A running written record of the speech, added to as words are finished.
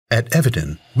At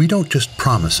Eviden, we don't just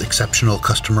promise exceptional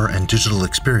customer and digital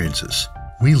experiences.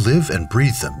 We live and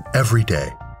breathe them every day.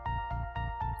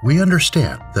 We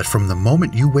understand that from the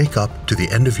moment you wake up to the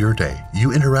end of your day,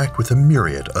 you interact with a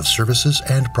myriad of services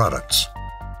and products.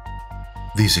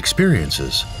 These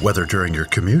experiences, whether during your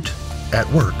commute, at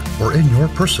work, or in your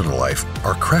personal life,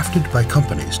 are crafted by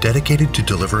companies dedicated to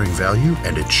delivering value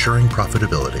and ensuring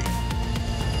profitability.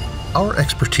 Our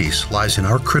expertise lies in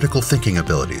our critical thinking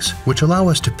abilities, which allow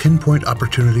us to pinpoint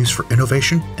opportunities for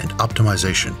innovation and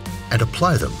optimization and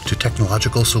apply them to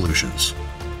technological solutions.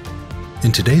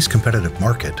 In today's competitive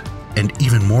market, and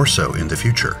even more so in the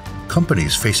future,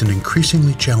 companies face an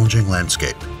increasingly challenging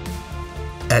landscape.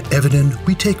 At Eviden,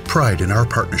 we take pride in our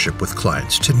partnership with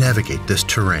clients to navigate this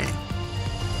terrain.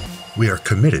 We are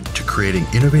committed to creating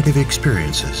innovative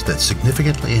experiences that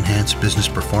significantly enhance business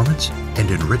performance and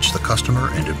enrich the customer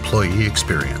and employee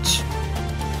experience.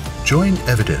 Join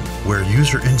Eviden, where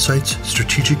user insights,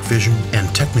 strategic vision,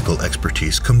 and technical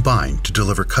expertise combine to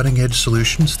deliver cutting-edge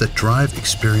solutions that drive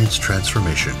experience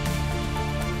transformation.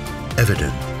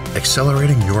 Eviden,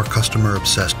 accelerating your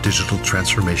customer-obsessed digital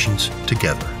transformations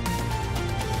together.